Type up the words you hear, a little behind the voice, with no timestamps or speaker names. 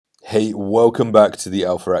Hey, welcome back to the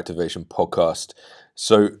Alpha Activation podcast.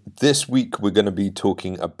 So this week we're going to be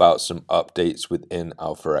talking about some updates within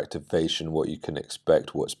Alpha Activation, what you can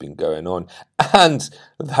expect, what's been going on, and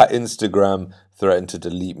that Instagram threatened to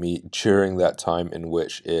delete me during that time in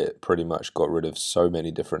which it pretty much got rid of so many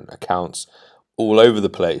different accounts all over the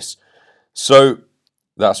place. So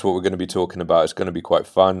that's what we're going to be talking about. It's going to be quite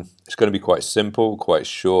fun. It's going to be quite simple, quite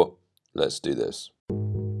short. Let's do this.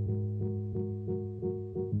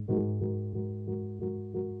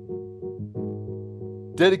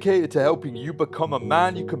 Dedicated to helping you become a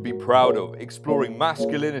man you can be proud of, exploring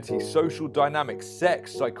masculinity, social dynamics,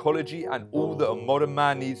 sex, psychology, and all that a modern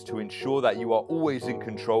man needs to ensure that you are always in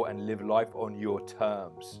control and live life on your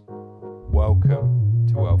terms. Welcome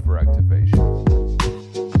to Alpha Activation.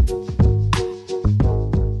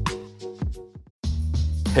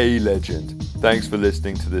 Hey legend, thanks for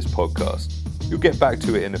listening to this podcast. You'll get back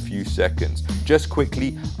to it in a few seconds. Just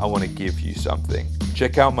quickly, I want to give you something.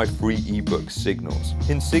 Check out my free ebook, Signals.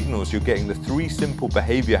 In Signals, you're getting the 3 simple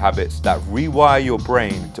behavior habits that rewire your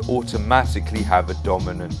brain to automatically have a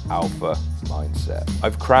dominant alpha mindset.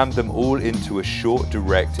 I've crammed them all into a short,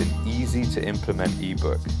 direct, and easy to implement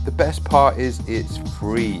ebook. The best part is it's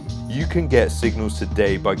free. You can get Signals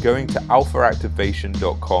today by going to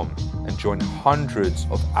alphaactivation.com and join hundreds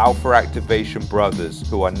of Alpha Activation brothers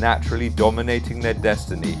who are naturally dominating their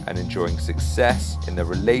destiny and enjoying success in their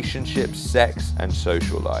relationships, sex, and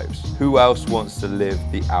social lives. Who else wants to live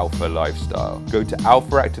the Alpha lifestyle? Go to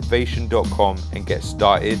alphaactivation.com and get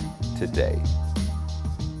started today.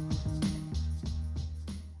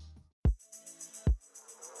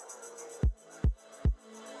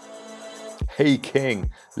 Hey King,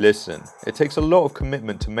 listen, it takes a lot of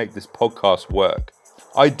commitment to make this podcast work.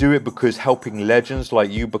 I do it because helping legends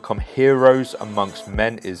like you become heroes amongst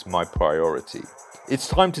men is my priority. It's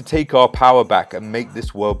time to take our power back and make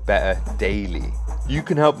this world better daily. You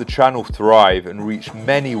can help the channel thrive and reach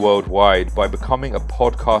many worldwide by becoming a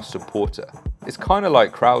podcast supporter. It's kind of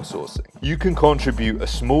like crowdsourcing. You can contribute a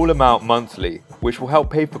small amount monthly, which will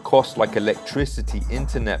help pay for costs like electricity,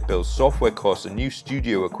 internet bills, software costs, and new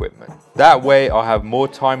studio equipment. That way, I'll have more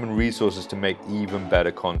time and resources to make even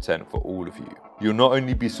better content for all of you. You'll not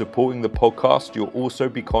only be supporting the podcast, you'll also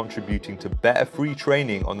be contributing to better free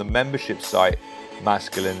training on the membership site,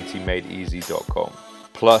 masculinitymadeeasy.com.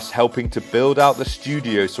 Plus helping to build out the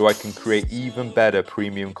studio so I can create even better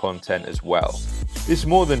premium content as well. It's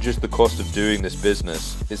more than just the cost of doing this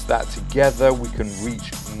business, it's that together we can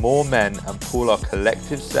reach more men and pull our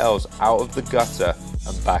collective selves out of the gutter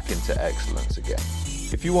and back into excellence again.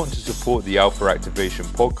 If you want to support the Alpha Activation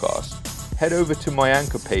podcast, head over to my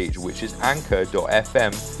Anchor page, which is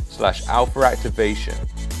anchor.fm/alphaactivation.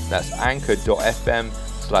 That's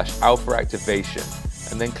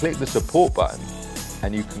anchor.fm/alphaactivation, and then click the support button,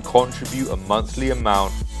 and you can contribute a monthly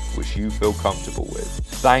amount which you feel comfortable with.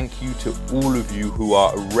 Thank you to all of you who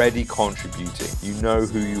are already contributing. You know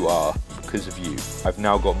who you are. Because of you, I've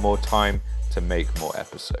now got more time to make more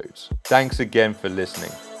episodes. Thanks again for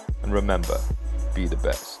listening, and remember, be the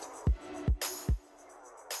best.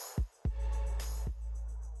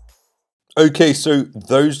 Okay, so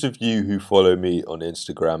those of you who follow me on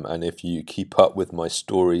Instagram, and if you keep up with my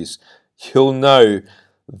stories, you'll know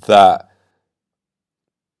that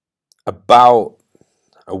about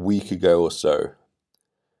a week ago or so,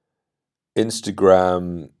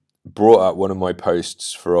 Instagram brought up one of my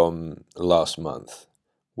posts from last month,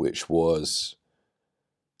 which was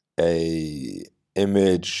a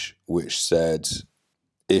image which said,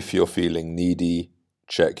 if you're feeling needy,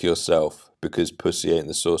 check yourself, because pussy ain't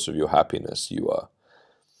the source of your happiness, you are.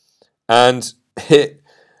 And it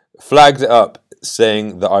flagged it up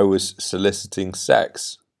saying that I was soliciting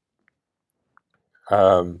sex,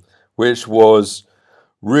 which was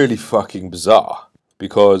really fucking bizarre,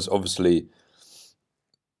 because obviously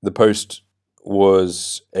the post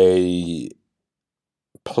was a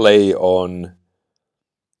play on,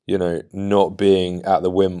 not being at the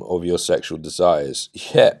whim of your sexual desires,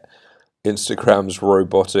 yet Instagram's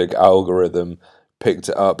robotic algorithm picked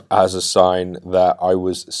it up as a sign that I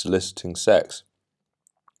was soliciting sex,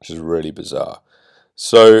 which is really bizarre.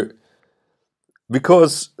 So,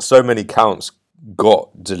 because so many accounts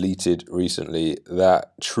got deleted recently,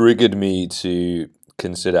 that triggered me to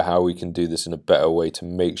consider how we can do this in a better way to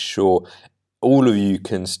make sure all of you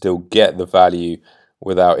can still get the value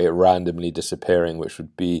without it randomly disappearing, which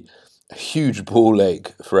would be a huge ball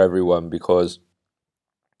ache for everyone, because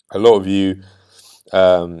a lot of you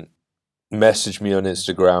message me on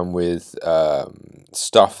Instagram with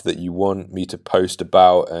stuff that you want me to post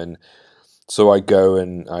about, and So I go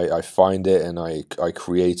and I find it, and I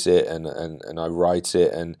create it, and I write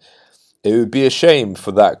it, and it would be a shame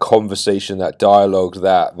for that conversation, that dialogue,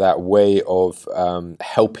 that way of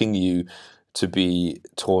helping you to be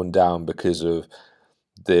torn down because of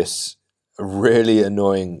this really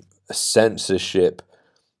annoying censorship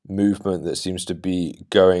movement that seems to be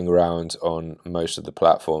going around on most of the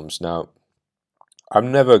platforms. Now,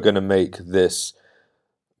 I'm never going to make this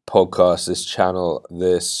podcast, this channel,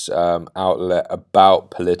 this outlet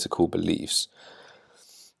about political beliefs.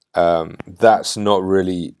 That's not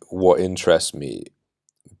really what interests me.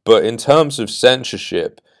 But in terms of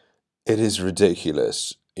censorship, it is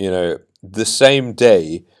ridiculous. The same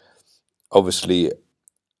day, obviously,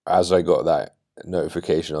 as I got that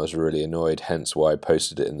notification, I was really annoyed, hence why I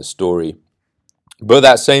posted it in the story. But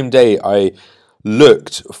that same day, I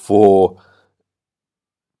looked for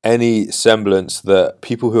any semblance that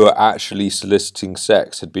people who are actually soliciting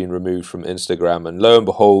sex had been removed from Instagram. And lo and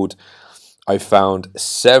behold, I found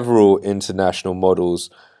several international models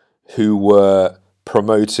who were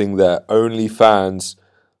promoting their OnlyFans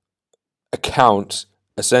account,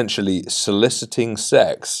 essentially soliciting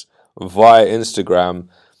sex via Instagram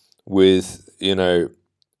with,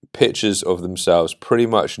 pictures of themselves pretty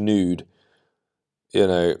much nude,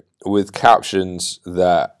 with captions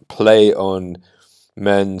that play on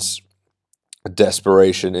men's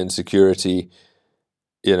desperation, insecurity,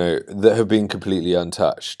 that have been completely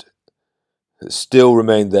untouched. That still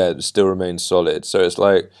remain there, that still remain solid. So it's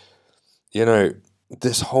like,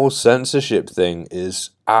 this whole censorship thing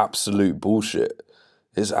is absolute bullshit.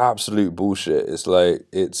 It's absolute bullshit. It's like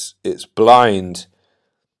it's blind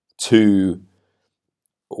to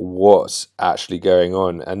what's actually going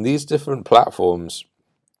on. And these different platforms,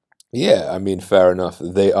 yeah, I mean, fair enough,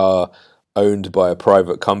 they are owned by a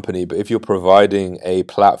private company, but if you're providing a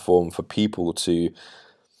platform for people to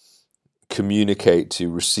communicate, to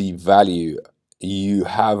receive value, you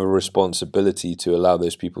have a responsibility to allow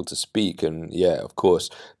those people to speak. And yeah, of course,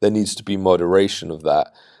 there needs to be moderation of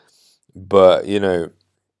that. But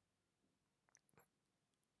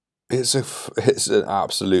it's an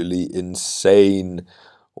absolutely insane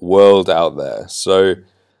world out there. So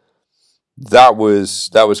that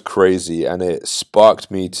was crazy, and it sparked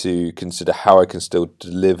me to consider how I can still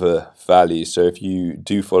deliver value. So if you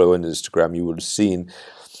do follow on Instagram, you would have seen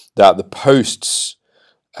that the posts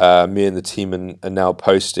me and the team are now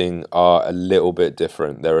posting are a little bit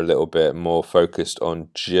different. They're a little bit more focused on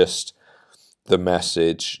just the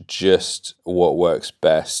message, just what works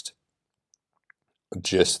best,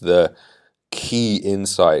 just the key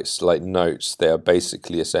insights, like notes. They are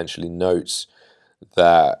basically essentially notes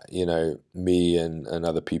that me and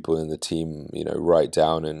other people in the team write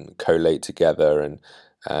down and collate together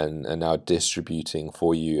and now distributing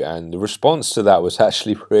for you. And the response to that was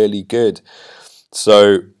actually really good.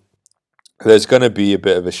 So there's going to be a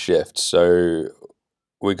bit of a shift. So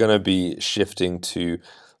we're going to be shifting to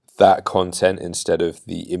that content instead of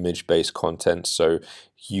the image-based content. So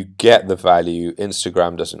you get the value.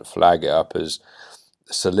 Instagram doesn't flag it up as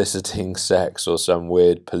soliciting sex or some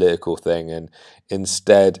weird political thing, and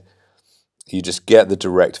instead you just get the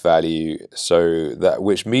direct value. So that,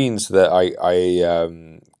 which means that I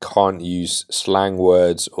can't use slang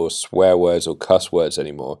words or swear words or cuss words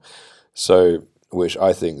anymore. So, which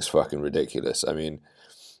I think is fucking ridiculous. I mean,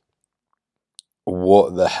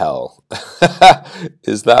 what the hell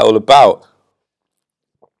is that all about?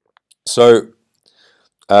 So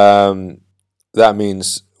that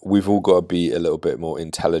means we've all got to be a little bit more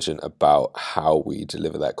intelligent about how we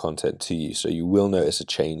deliver that content to you. So you will notice a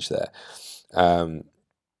change there.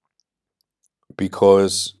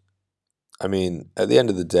 Because, I mean, at the end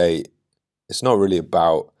of the day, it's not really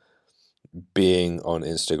about being on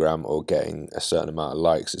Instagram or getting a certain amount of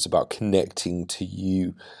likes. It's about connecting to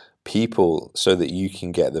you people so that you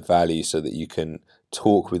can get the value, so that you can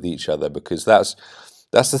talk with each other, because that's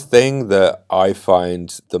the thing that I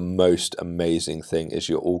find the most amazing thing is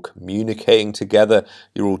you're all communicating together,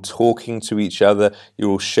 you're all talking to each other,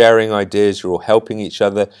 you're all sharing ideas, you're all helping each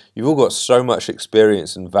other. You've all got so much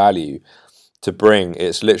experience and value to bring.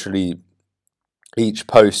 It's literally, each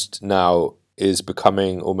post now is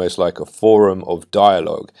becoming almost like a forum of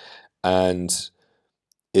dialogue, and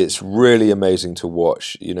it's really amazing to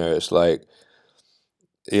watch. It's like,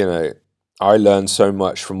 I learn so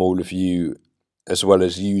much from all of you, as well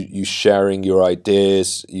as you sharing your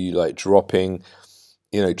ideas, you like dropping,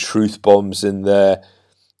 truth bombs in there.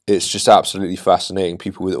 It's just absolutely fascinating.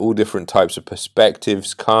 People with all different types of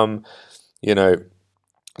perspectives come,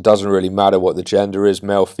 it doesn't really matter what the gender is,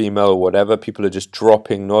 male, female, or whatever. People are just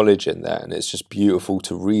dropping knowledge in there, and it's just beautiful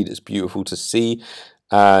to read. It's beautiful to see.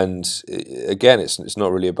 And again, it's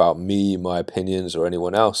not really about me, my opinions, or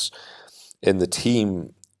anyone else in the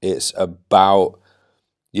team. It's about,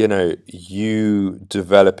 you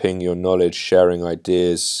developing your knowledge, sharing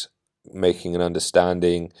ideas, making an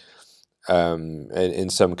understanding, and in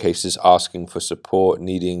some cases asking for support,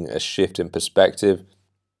 needing a shift in perspective.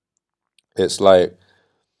 It's like,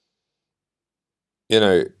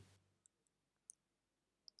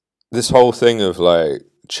 this whole thing of like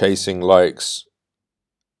chasing likes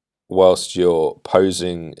whilst you're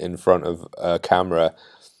posing in front of a camera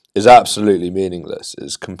is absolutely meaningless.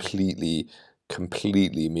 It's completely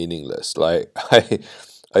meaningless. Like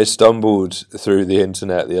I stumbled through the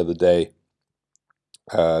internet the other day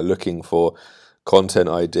looking for content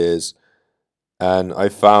ideas, and I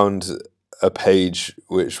found a page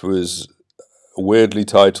which was weirdly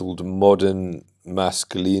titled Modern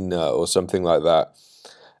Masculina or something like that.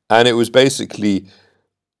 And it was basically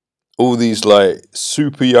all these like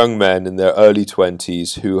super young men in their early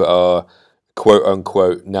 20s who are quote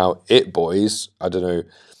unquote now it boys. I don't know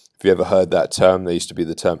if you ever heard that term. There used to be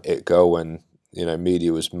the term it girl when,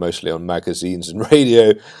 media was mostly on magazines and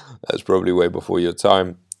radio. That's probably way before your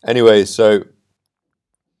time. Anyway, so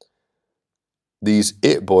these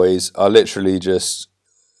it boys are literally just,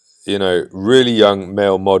 really young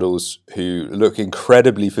male models who look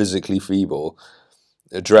incredibly physically feeble,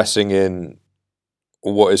 dressing in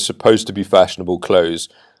what is supposed to be fashionable clothes,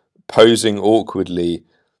 posing awkwardly.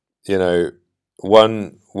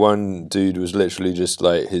 One dude was literally just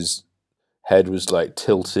like, his head was like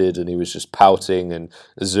tilted and he was just pouting and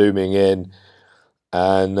zooming in,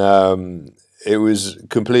 and it was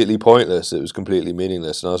completely pointless. It was completely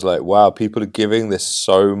meaningless. And I was like, wow, people are giving this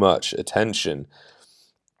so much attention.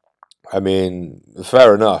 I mean,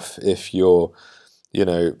 fair enough if you're,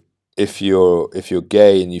 if you're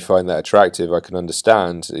gay and you find that attractive, I can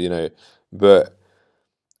understand, but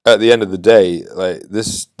at the end of the day, like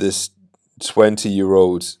this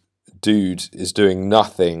 20-year-old dude is doing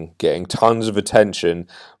nothing, getting tons of attention,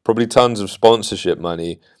 probably tons of sponsorship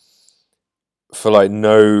money for like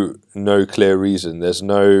no clear reason. There's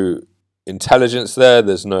no intelligence there.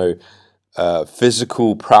 There's no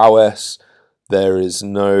physical prowess. There is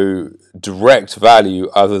no direct value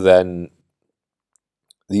other than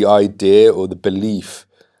the idea or the belief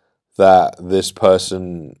that this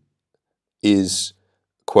person is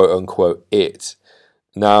quote unquote it.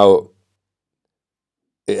 Now,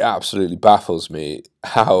 it absolutely baffles me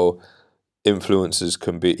how influencers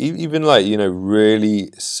can be, even like,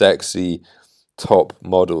 really sexy top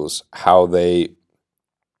models, how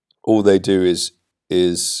all they do is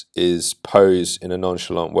pose in a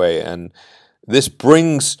nonchalant way. And this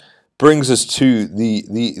brings us to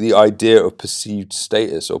the idea of perceived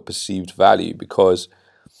status or perceived value, because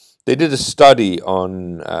they did a study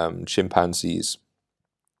on chimpanzees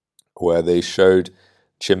where they showed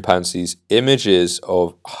chimpanzees images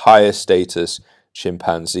of higher status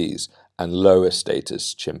chimpanzees and lower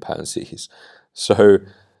status chimpanzees. So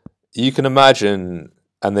you can imagine,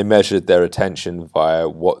 and they measured their attention via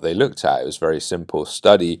what they looked at. It was a very simple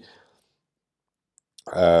study.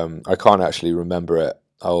 I can't actually remember it.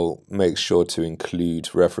 I'll make sure to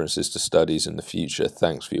include references to studies in the future.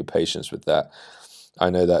 Thanks for your patience with that.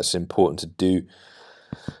 I know that's important to do.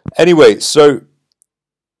 Anyway, so,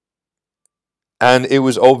 and it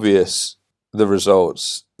was obvious, the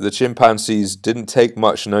results. The chimpanzees didn't take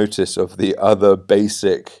much notice of the other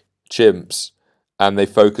basic chimps, and they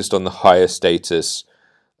focused on the higher status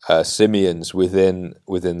simians within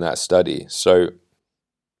that study. So,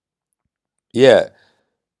 yeah,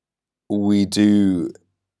 we do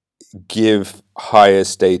give higher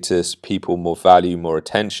status people more value, more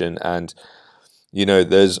attention, and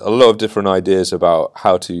there's a lot of different ideas about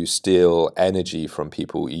how to steal energy from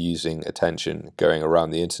people using attention going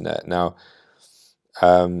around the internet. Now,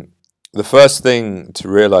 the first thing to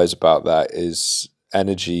realize about that is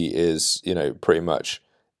energy is, pretty much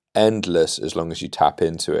endless as long as you tap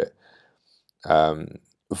into it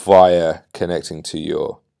via connecting to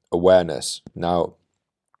your awareness. Now,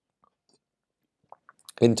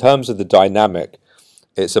 in terms of the dynamic,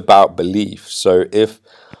 it's about belief. So if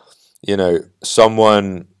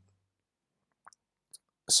someone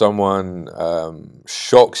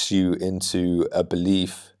shocks you into a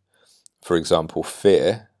belief, for example,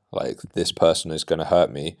 fear, like this person is going to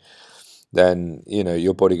hurt me, then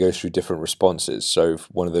your body goes through different responses. So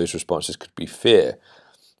one of those responses could be fear.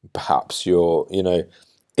 Perhaps you're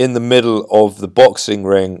in the middle of the boxing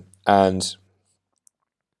ring and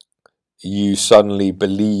you suddenly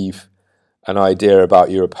believe an idea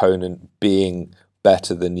about your opponent being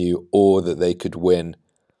better than you, or that they could win,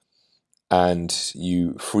 and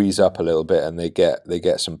you freeze up a little bit, and they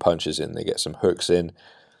get some punches in, they get some hooks in.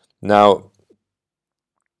 Now,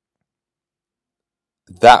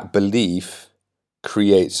 that belief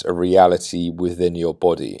creates a reality within your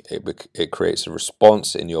body. It creates a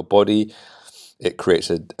response in your body. It creates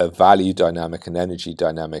a value dynamic, an energy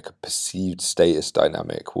dynamic, a perceived status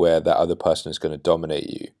dynamic, where that other person is going to dominate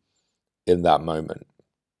you in that moment.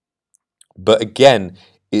 But again,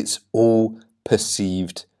 it's all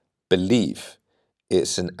perceived belief.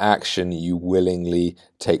 It's an action you willingly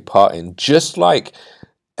take part in, just like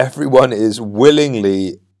everyone is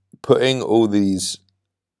willingly putting all these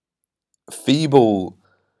feeble,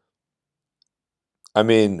 I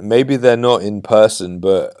mean, maybe they're not in person,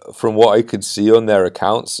 but from what I could see on their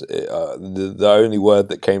accounts, the only word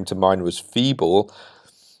that came to mind was feeble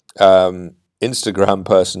Instagram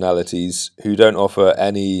personalities who don't offer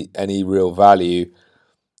any real value,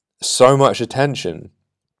 so much attention.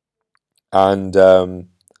 And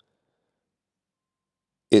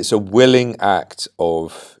it's a willing act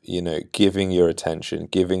of, giving your attention,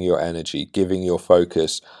 giving your energy, giving your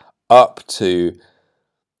focus up to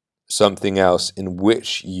something else in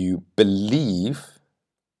which you believe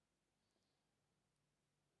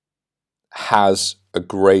has a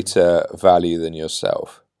greater value than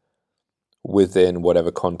yourself, within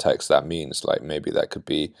whatever context that means. Like, maybe that could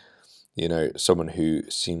be, someone who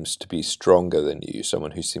seems to be stronger than you,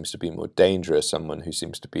 someone who seems to be more dangerous, someone who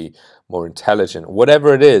seems to be more intelligent.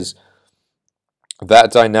 Whatever it is,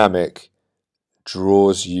 that dynamic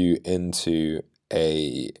draws you into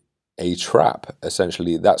a trap.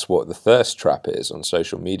 Essentially, that's what the thirst trap is on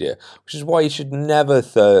social media, which is why you should never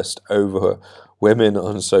thirst over women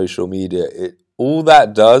on social media. All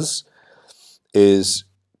that does is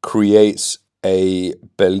creates a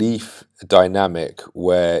belief dynamic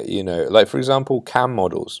where, like, for example, cam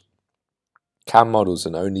models and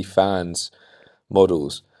OnlyFans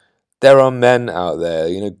models. There are men out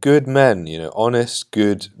there, good men, honest,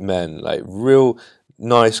 good men, like real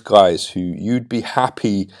nice guys who you'd be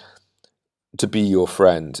happy to be your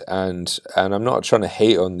friend. And I'm not trying to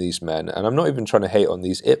hate on these men, and I'm not even trying to hate on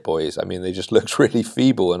these it boys. I mean, they just looked really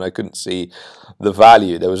feeble, and I couldn't see the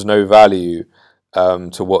value. There was no value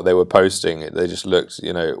to what they were posting. They just looked,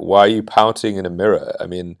 why are you pouting in a mirror? I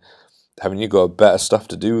mean, haven't you got better stuff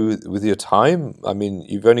to do with your time? I mean,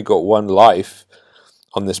 you've only got one life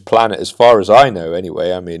on this planet, as far as I know,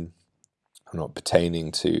 anyway. I mean, I'm not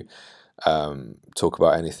pertaining to talk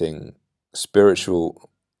about anything spiritual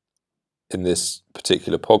in this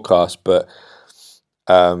particular podcast, but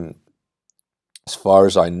as far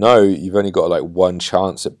as I know, you've only got like one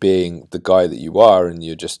chance at being the guy that you are, and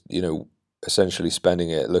you're just, essentially spending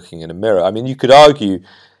it looking in a mirror. I mean, you could argue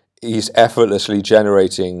he's effortlessly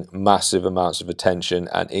generating massive amounts of attention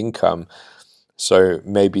and income, so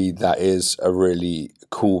maybe that is a really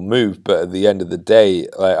cool move. But at the end of the day,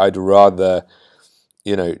 I'd rather,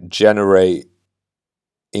 generate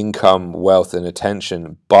income, wealth, and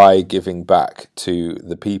attention by giving back to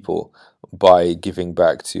the people, by giving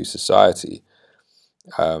back to society.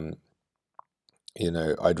 I'd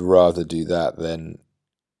rather do that than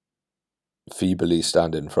feebly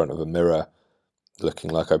stand in front of a mirror looking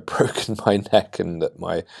like I've broken my neck and that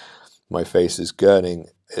my face is gurning.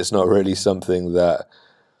 It's not really something that,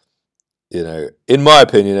 in my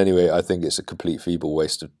opinion anyway, I think it's a complete feeble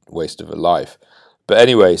waste of a life. But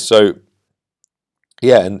anyway, so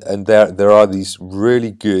yeah, and there are these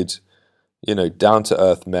really good, down to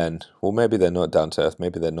earth men. Well, maybe they're not down to earth,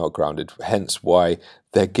 maybe they're not grounded, hence why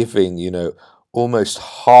they're giving, almost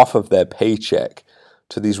half of their paycheck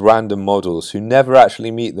to these random models who never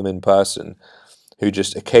actually meet them in person, who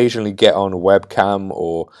just occasionally get on a webcam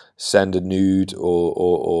or send a nude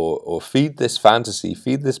or feed this fantasy,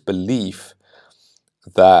 feed this belief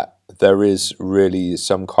that there is really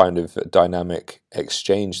some kind of dynamic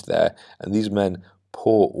exchange there. And these men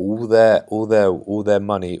pour all their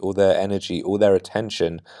money, all their energy, all their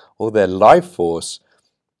attention, all their life force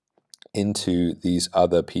into these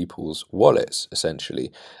other people's wallets,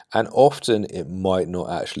 essentially. And often it might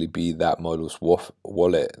not actually be that model's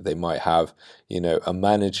wallet. They might have, a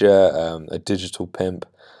manager, a digital pimp.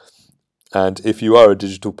 And if you are a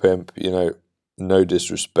digital pimp, no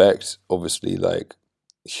disrespect, obviously, like,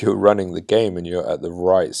 you're running the game and you're at the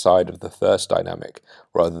right side of the thirst dynamic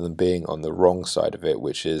rather than being on the wrong side of it,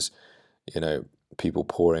 which is, people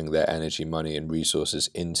pouring their energy, money, and resources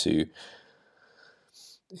into,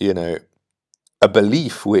 a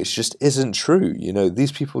belief which just isn't true.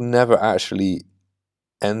 These people never actually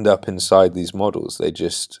end up inside these models. They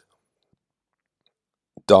just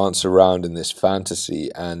dance around in this fantasy,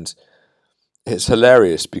 and it's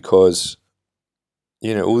hilarious because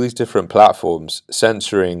all these different platforms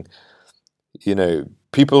censoring,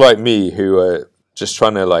 people like me who are just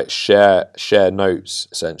trying to like share notes,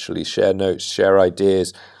 essentially share notes, share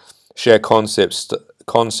ideas, share concepts,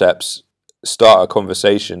 start a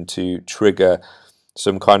conversation to trigger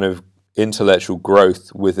some kind of intellectual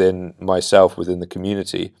growth within myself, within the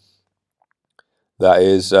community. That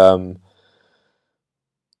is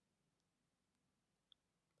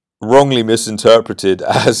wrongly misinterpreted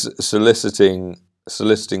as soliciting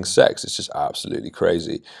sex. It's just absolutely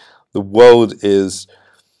crazy. The world is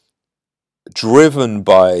driven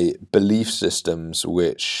by belief systems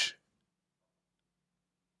which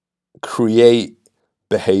create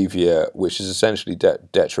behavior which is essentially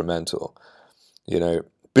detrimental.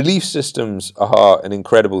 Belief systems are an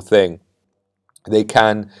incredible thing. They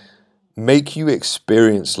can make you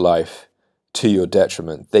experience life to your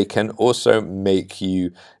detriment. They can also make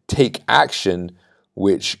you take action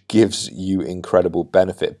which gives you incredible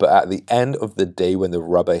benefit. But at the end of the day, when the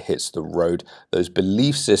rubber hits the road, those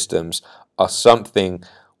belief systems are something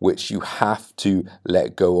which you have to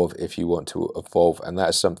let go of if you want to evolve. And that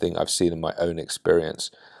is something I've seen in my own experience.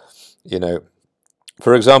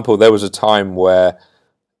 For example, there was a time where,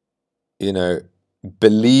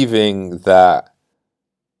 believing that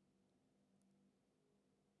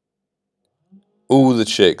all the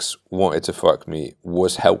chicks wanted to fuck me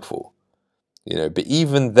was helpful, but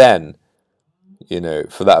even then,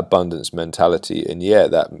 for that abundance mentality, and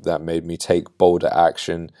that made me take bolder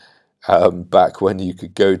action. Back when you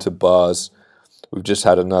could go to bars, we've just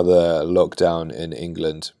had another lockdown in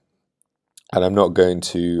England, and I'm not going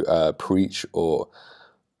to preach or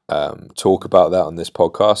talk about that on this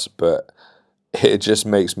podcast, but it just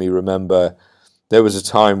makes me remember there was a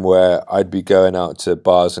time where I'd be going out to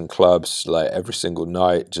bars and clubs like every single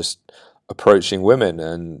night, just approaching women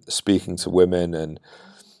and speaking to women and,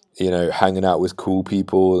 hanging out with cool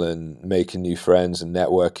people and making new friends and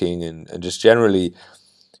networking and just generally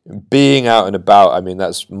being out and about. I mean,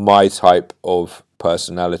 that's my type of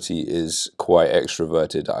personality, is quite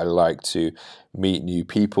extroverted. I like to meet new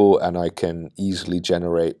people, and I can easily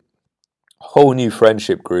generate whole new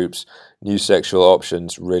friendship groups, new sexual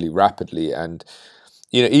options really rapidly. And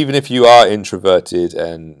even if you are introverted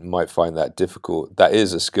and might find that difficult, that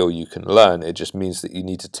is a skill you can learn. It just means that you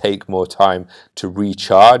need to take more time to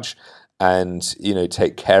recharge and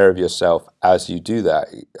take care of yourself as you do that.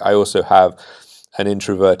 I also have an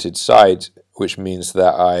introverted side, which means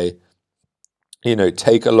that I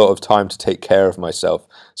take a lot of time to take care of myself,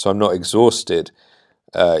 so I'm not exhausted.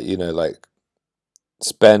 Like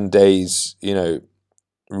spend days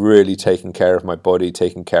really taking care of my body,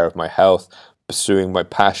 taking care of my health, pursuing my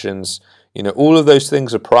passions. All of those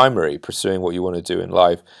things are primary. Pursuing what you want to do in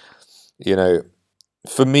life.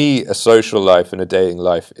 For me, a social life and a dating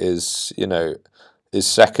life is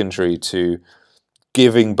secondary to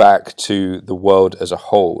giving back to the world as a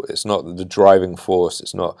whole. It's not the driving force.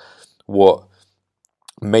 It's not what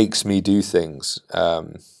makes me do things. At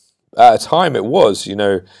a time it was,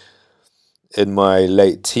 in my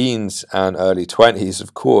late teens and early 20s,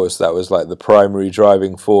 of course, that was like the primary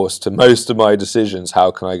driving force to most of my decisions.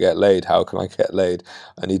 How can I get laid? How can I get laid?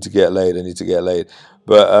 I need to get laid. I need to get laid.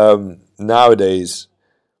 But nowadays,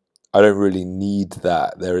 I don't really need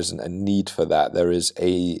that. There isn't a need for that. There is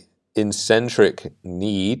a eccentric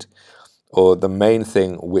need, or the main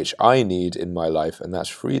thing which I need in my life, and that's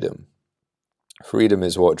freedom. Freedom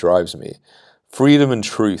is what drives me. Freedom and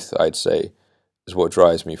truth, I'd say, is what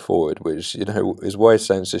drives me forward, which, is why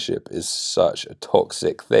censorship is such a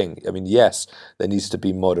toxic thing. I mean, yes, there needs to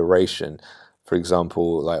be moderation. For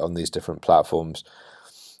example, like on these different platforms,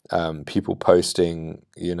 people posting,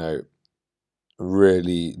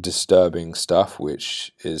 really disturbing stuff,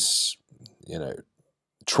 which is,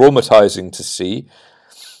 traumatizing to see,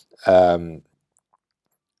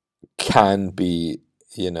 can be,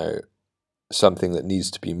 something that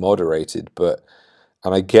needs to be moderated.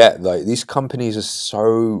 And I get, like, these companies are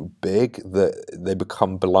so big that they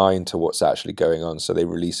become blind to what's actually going on. So they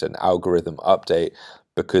release an algorithm update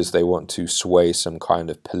because they want to sway some kind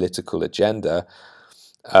of political agenda.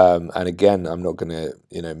 And again, I'm not going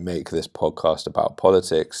to, make this podcast about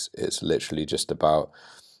politics. It's literally just about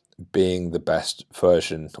being the best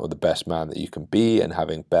version or the best man that you can be, and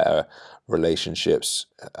having better relationships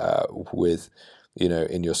with,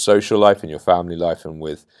 in your social life, in your family life, and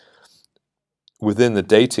within the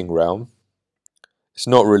dating realm. It's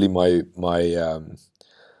not really my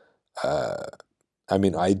I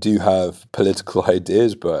mean, I do have political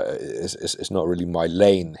ideas, but it's not really my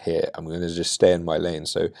lane here. I'm going to just stay in my lane.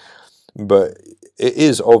 So, but it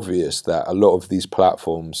is obvious that a lot of these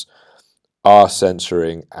platforms are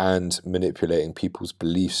censoring and manipulating people's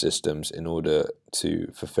belief systems in order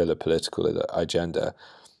to fulfill a political agenda.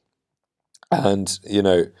 And,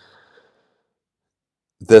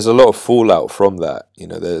 there's a lot of fallout from that.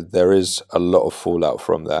 There is a lot of fallout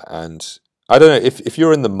from that. And I don't know if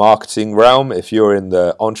you're in the marketing realm, if you're in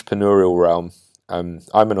the entrepreneurial realm. I'm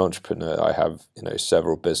an entrepreneur. I have,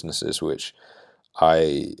 several businesses which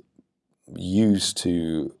I use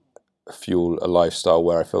to fuel a lifestyle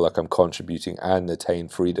where I feel like I'm contributing and attain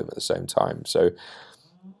freedom at the same time. So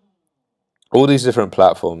all these different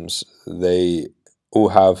platforms, they all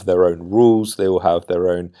have their own rules, they all have their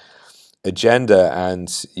own agenda,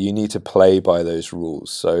 and you need to play by those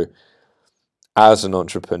rules. So as an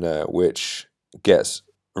entrepreneur, which gets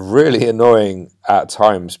really annoying at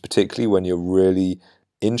times, particularly when you're really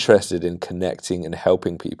interested in connecting and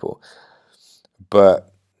helping people, but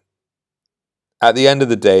at the end of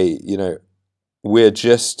the day, we're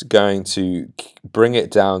just going to bring it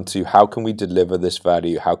down to how can we deliver this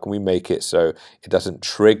value? How can we make it so it doesn't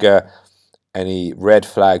trigger any red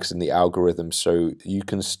flags in the algorithm, so you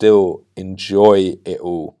can still enjoy it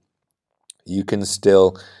all? You can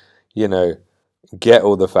still, get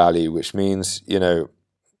all the value, which means,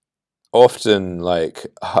 often like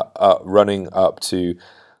running up to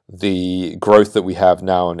the growth that we have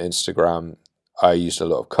now on Instagram, I used a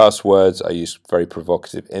lot of cuss words. I used very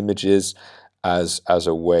provocative images as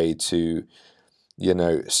a way to,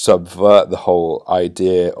 subvert the whole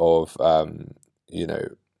idea of,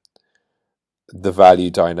 the value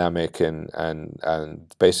dynamic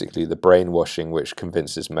and basically the brainwashing which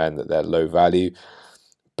convinces men that they're low value.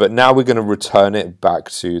 But now we're going to return it back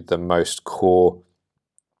to the most core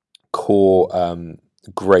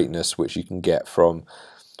greatness which you can get from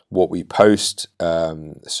what we post,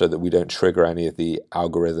 so that we don't trigger any of the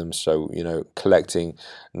algorithms. So, collecting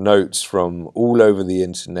notes from all over the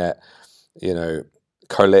internet,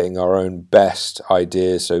 collating our own best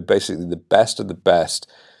ideas. So basically the best of the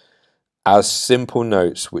best as simple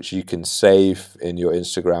notes, which you can save in your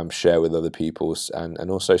Instagram, share with other people,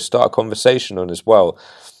 and also start a conversation on as well.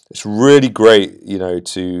 It's really great,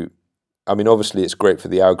 obviously it's great for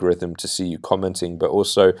the algorithm to see you commenting, but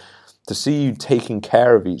also to see you taking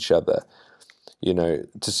care of each other,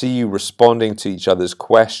 to see you responding to each other's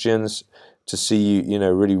questions, to see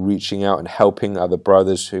you, really reaching out and helping other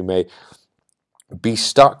brothers who may be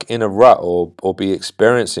stuck in a rut or be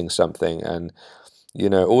experiencing something. And,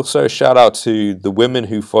 also shout out to the women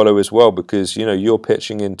who follow as well, because, you're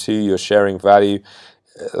pitching in too, you're sharing value.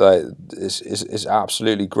 Like it's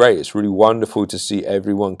absolutely great. It's really wonderful to see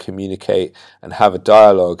everyone communicate and have a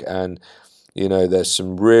dialogue. And there's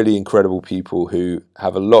some really incredible people who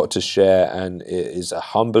have a lot to share, and it is a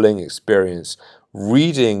humbling experience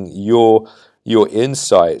reading your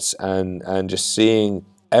insights and just seeing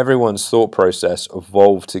everyone's thought process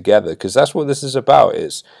evolve together, because that's what this is about.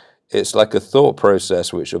 It's like a thought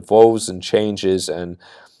process which evolves and changes, and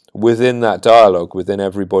within that dialogue, within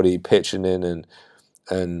everybody pitching in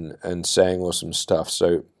and saying awesome stuff.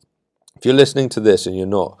 So if you're listening to this and you're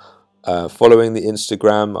not following the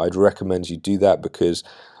Instagram, I'd recommend you do that, because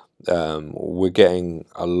we're getting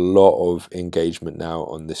a lot of engagement now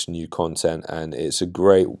on this new content, and it's a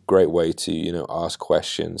great way to ask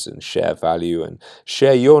questions and share value and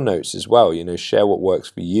share your notes as well. Share what works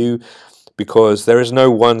for you, because there is no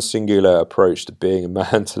one singular approach to being a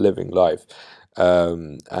man, to living life.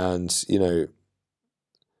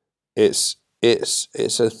 It's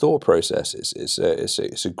a thought process.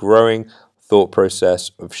 It's a growing thought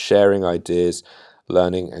process of sharing ideas,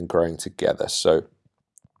 learning and growing together. So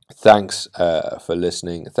thanks for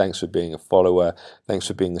listening. Thanks for being a follower. Thanks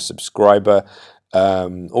for being a subscriber.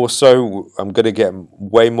 Also, I'm going to get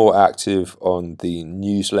way more active on the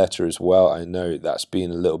newsletter as well. I know that's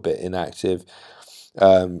been a little bit inactive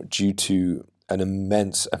due to an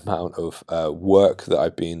immense amount of work that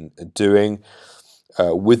I've been doing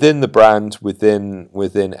within the brand,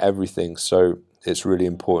 within everything. So it's really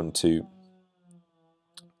important to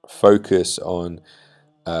focus on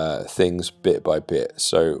things bit by bit.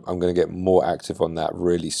 So I'm going to get more active on that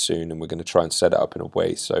really soon, and we're going to try and set it up in a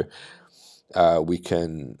way so we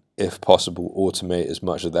can, if possible, automate as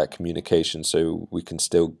much of that communication, so we can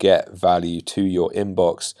still get value to your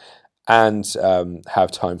inbox and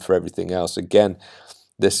have time for everything else. Again,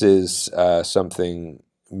 this is something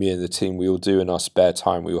me and the team, we will do in our spare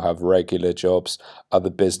time. We will have regular jobs, other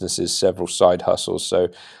businesses, several side hustles. So,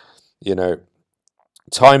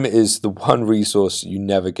 time is the one resource you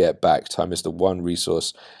never get back. Time is the one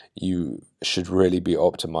resource you should really be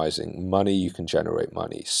optimizing. Money, you can generate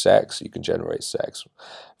money. Sex, you can generate sex.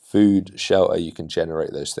 Food, shelter, you can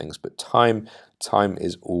generate those things. But time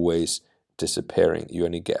is always disappearing. You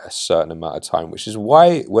only get a certain amount of time, which is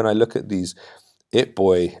why when I look at these it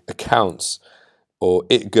boy accounts or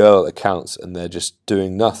it girl accounts and they're just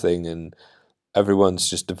doing nothing and everyone's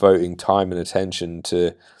just devoting time and attention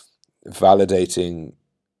to validating,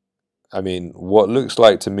 I mean, what looks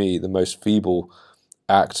like to me the most feeble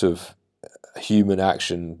act of human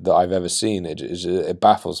action that I've ever seen. It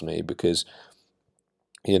baffles me because,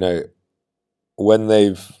 you know, when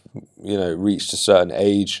they've, you know, reached a certain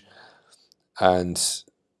age and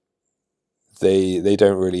they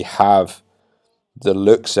don't really have the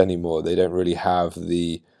looks anymore, they don't really have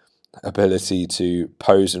the ability to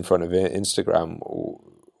pose in front of Instagram,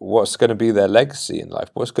 what's going to be their legacy in life?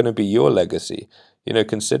 What's going to be your legacy? You know,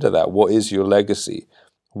 consider that. What is your legacy?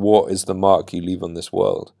 What is the mark you leave on this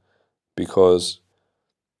world? Because,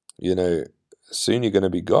 you know, soon you're going to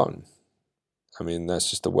be gone. I mean, that's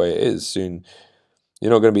just the way it is. Soon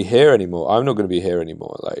you're not going to be here anymore. I'm not going to be here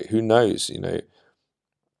anymore. Like, who knows, you know?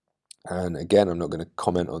 And again, I'm not going to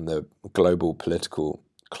comment on the global political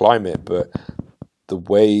climate, but the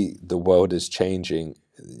way the world is changing,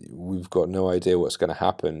 we've got no idea what's going to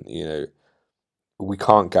happen. You know, we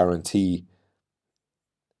can't guarantee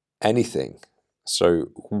anything. So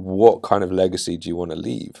what kind of legacy do you want to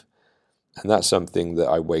leave? And that's something that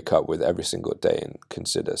I wake up with every single day and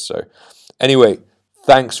consider. So anyway,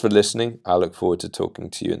 thanks for listening. I look forward to talking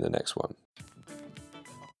to you in the next one.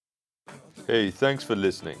 Hey, thanks for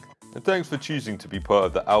listening. And thanks for choosing to be part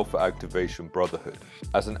of the Alpha Activation Brotherhood.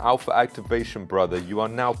 As an Alpha Activation brother, you are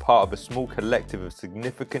now part of a small collective of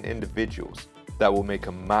significant individuals that will make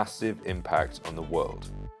a massive impact on the world.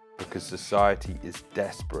 Because society is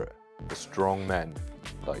desperate for strong men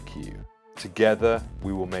like you. Together,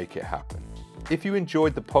 we will make it happen. If you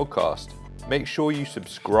enjoyed the podcast, make sure you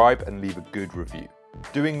subscribe and leave a good review.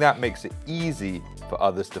 Doing that makes it easy for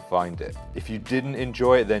others to find it. If you didn't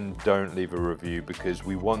enjoy it, then don't leave a review because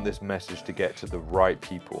we want this message to get to the right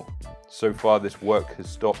people. So far, this work has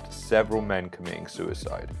stopped several men committing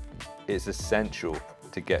suicide. It's essential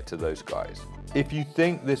to get to those guys. If you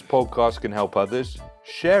think this podcast can help others,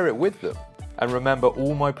 share it with them. And remember,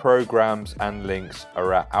 all my programs and links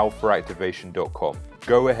are at alphaactivation.com.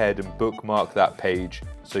 Go ahead and bookmark that page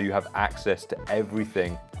so you have access to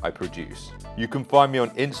everything I produce. You can find me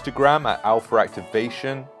on Instagram at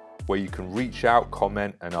alphaactivation, where you can reach out,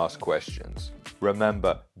 comment, and ask questions.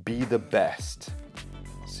 Remember, be the best.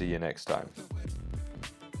 See you next time.